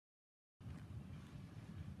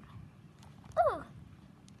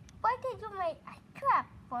made a trap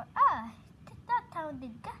for us. That sounds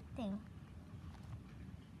disgusting.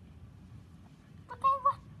 Look at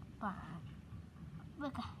what bad.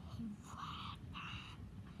 Look at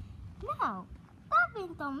no, that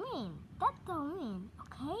means don't mean. That don't mean,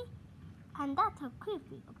 okay? And that's so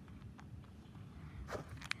creepy.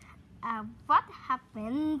 What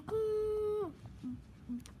happened?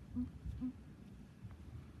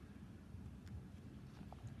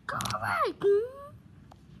 Go away.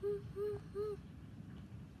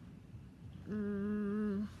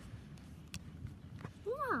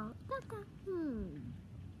 No, that's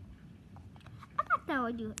I can tell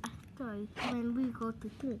you a story when we go to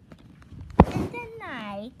sleep. In the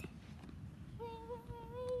night,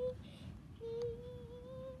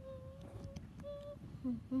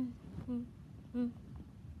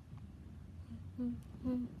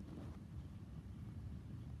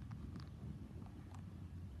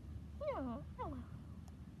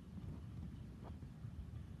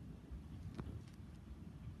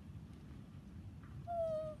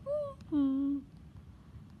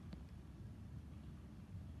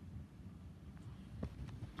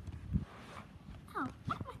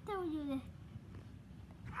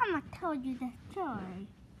 I'm gonna tell you the story.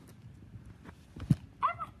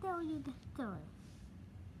 I'm gonna tell you the story.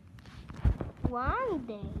 One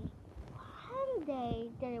day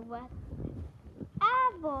there was a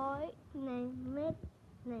boy named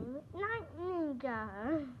Night Ninja.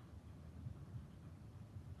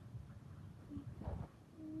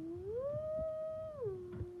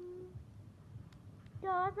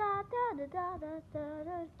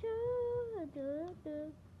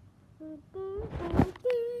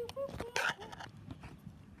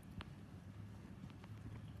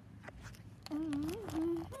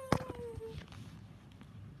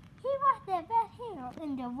 He was the best hero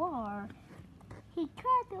in the world. He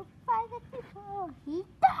tried to fight the people. He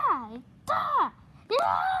died.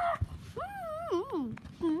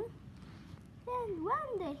 Then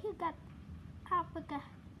one day he got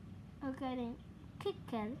getting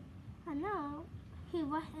kicked, and now he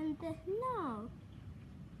was in the snow.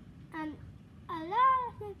 And a lot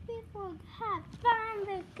of the people had fun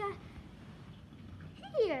because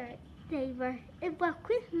here they were. It was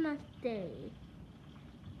Christmas Day.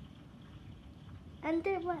 And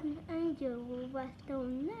there was an angel who was so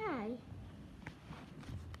nice.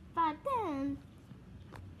 But then,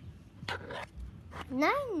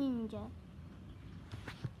 Night Ninja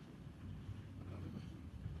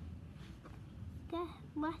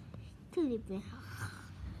was sleeping.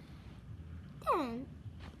 Then,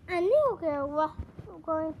 a new girl was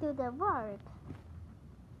going to the work.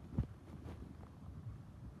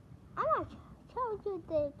 I'm going to show you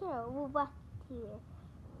the girl who was here.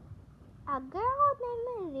 A girl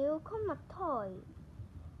named Ryuko matoi.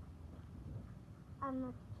 I'm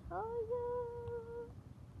going to show you.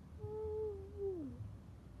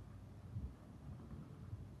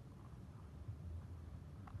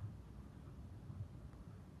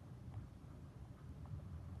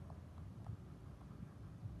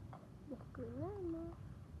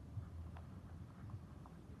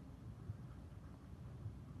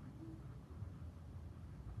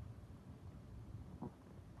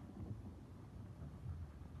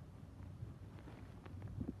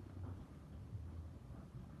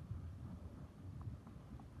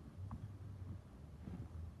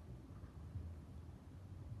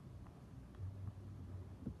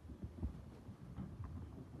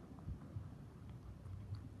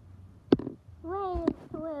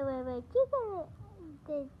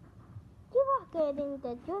 Wait. You were getting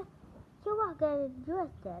the dress. You were getting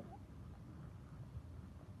dressed.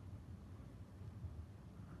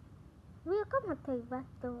 We're gonna take back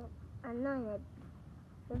to annoyed.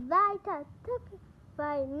 Right took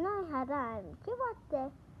by Haran. She was the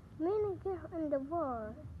main girl in the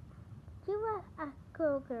world. She was a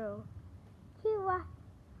cool girl. She was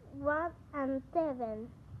 1 and 7.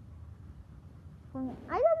 I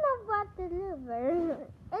don't know what to deliver.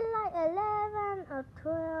 It's like 11 or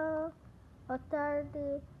 12 or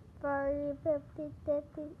 30, 40, 50,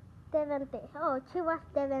 30, 70. Oh, she was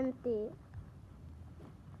 70.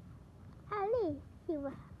 At least she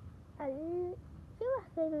was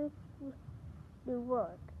going to do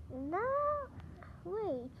work. Now,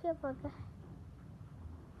 wait, she forgot.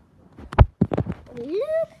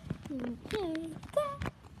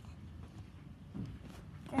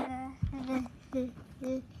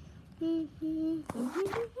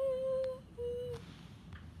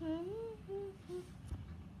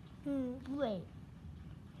 Wait.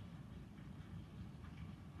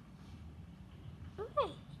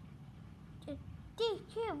 The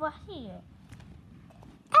teacher was here.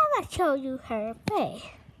 I will show you her face.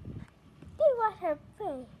 This was her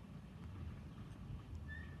face.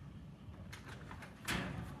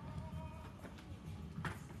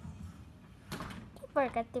 She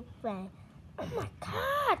forgot to play. Oh my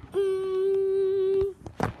God!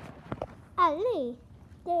 Ali,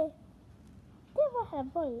 this was her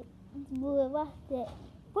voice. Was the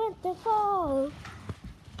wonderful.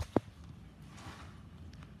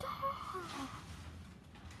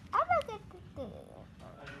 I was at the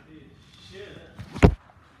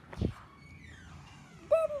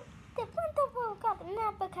Then the wonderful got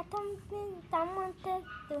mad because someone said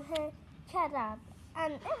to her, "Shut up,"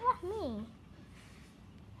 and it was me.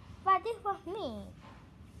 But it was me.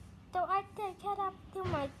 So I said, "Shut up" to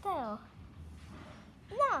myself.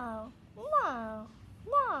 No, no,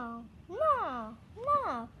 no, no,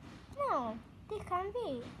 no, no. This can't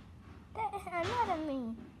be. There is another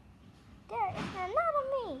me. There is another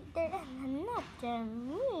me. There is another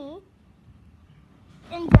me.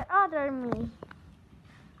 And the other me.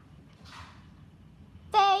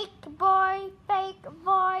 Fake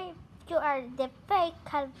boy, you are the fake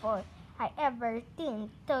cowboy I ever seen.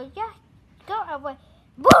 So just go away.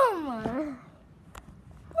 Boom!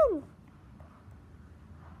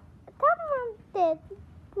 Someone said,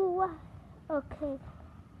 okay,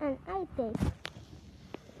 and I did.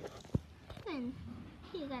 Then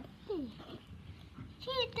she got sick.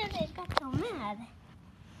 She didn't get so mad.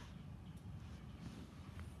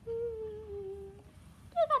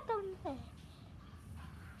 She got so mad.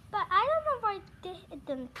 But I don't know why they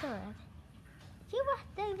didn't third.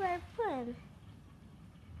 They were friends.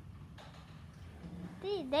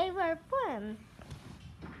 They were friends.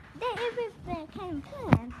 They even became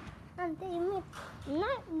friends. And they met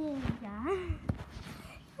Night Ninja.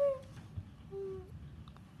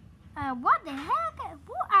 What the heck?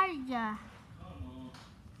 Who are you?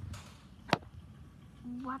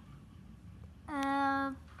 What?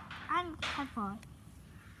 I'm Cowboy.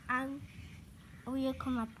 I'm ryuko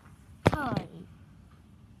matoi.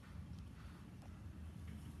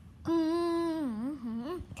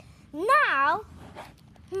 Now.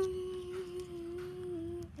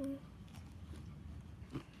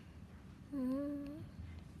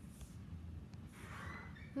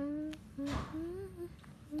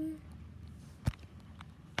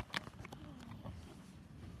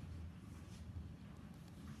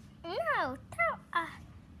 No, tell us.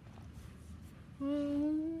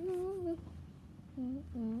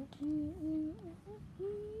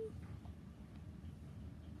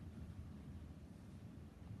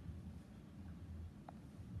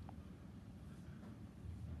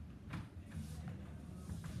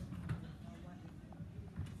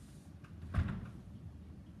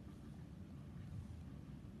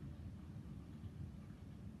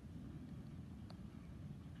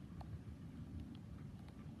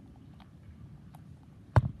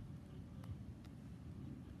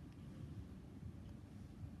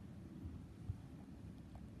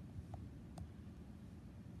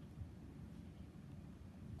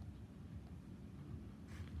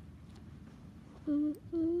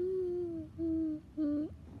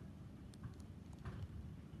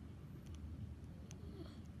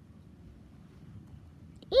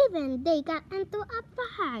 Even they got into a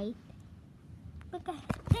fight because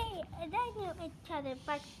they knew each other,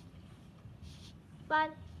 but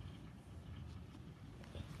what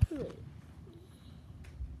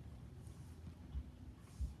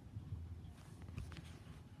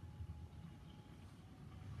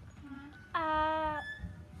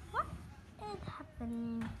is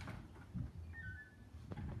happening?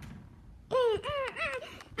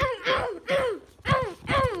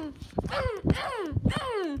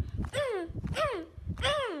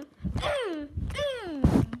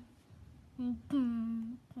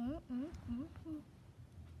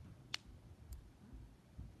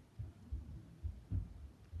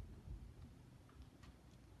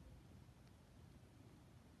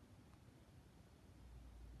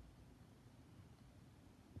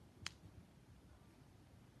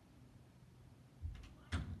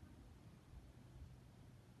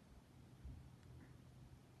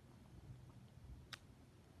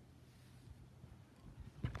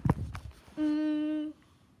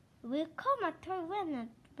 We call matoi winner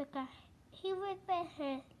because he would bet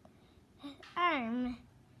his arm,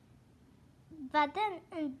 but then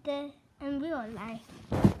in real life.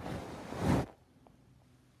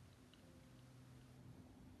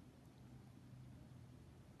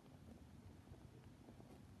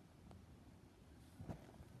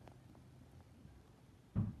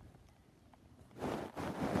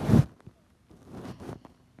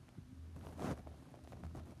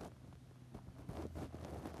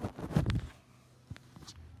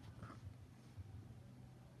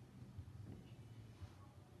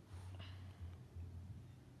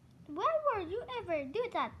 never do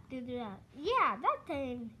that. Yeah, that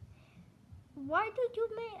time. Why did you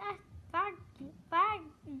make us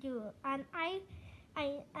fight you? And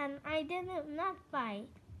I did not fight.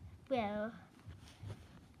 Well,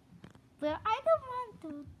 I don't want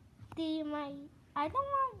to see my. I don't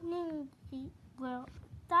want Ninja. Well,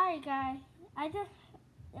 sorry guys. I just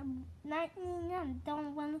Lightning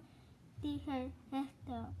don't want to see her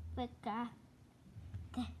sister because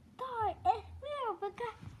the toy is real.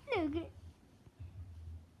 Because look it.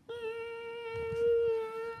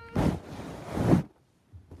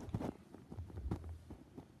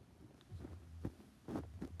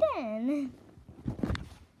 Then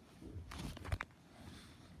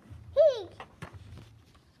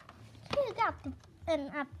he got in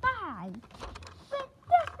a fight with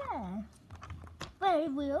this very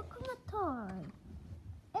real toy.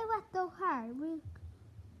 It was so hard.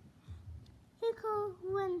 He could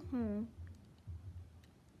win her.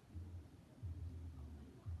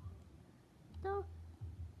 So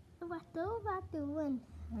it was so bad to win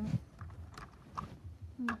her.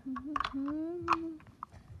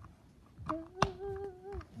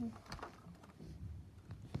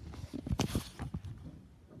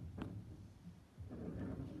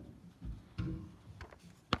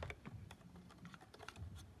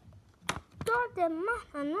 You're the most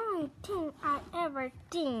annoying thing I ever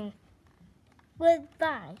seen.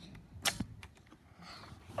 Goodbye.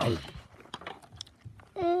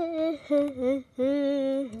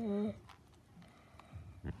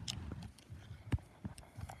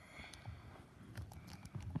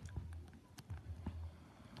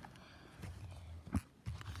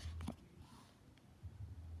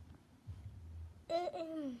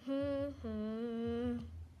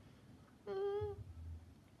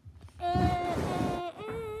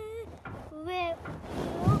 With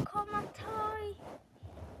ryuko matoi.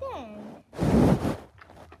 Then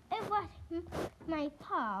it was my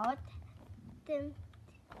part. Then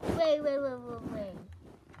wait.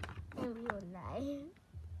 In real life.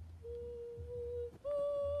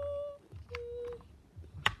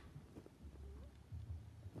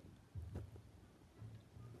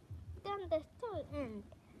 Then the story ends.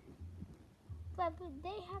 But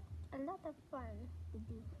they had a lot of fun to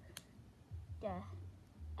do. Yeah.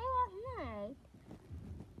 It was nice.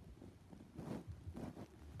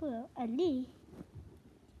 Well, at least.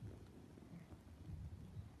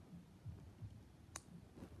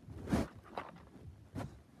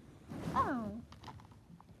 Oh.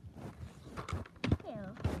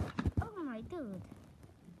 Well. Oh my dude.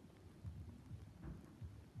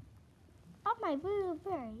 Oh my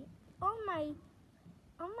blueberry. Oh my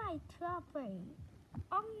strawberry.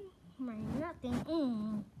 Oh my nothing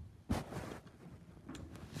in.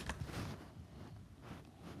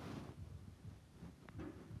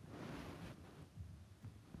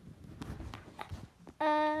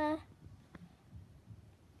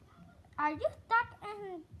 Are you stuck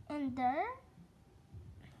in there?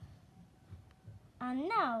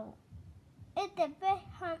 No. It's the best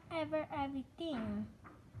hunt ever everything.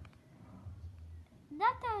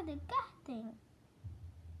 That's all disgusting.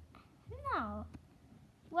 No.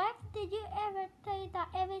 What did you ever say that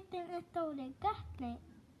everything is so disgusting?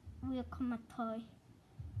 Will come a toy.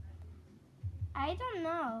 I don't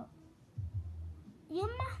know. You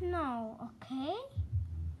must know, okay?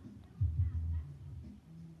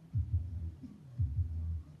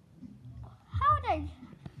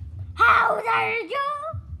 How old are you?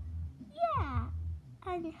 Yeah.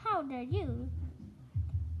 And how old are you?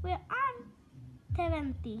 Well, I'm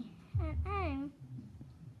 70 and I'm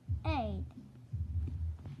 8.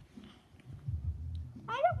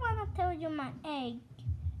 I don't want to tell you my age.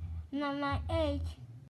 No, my age.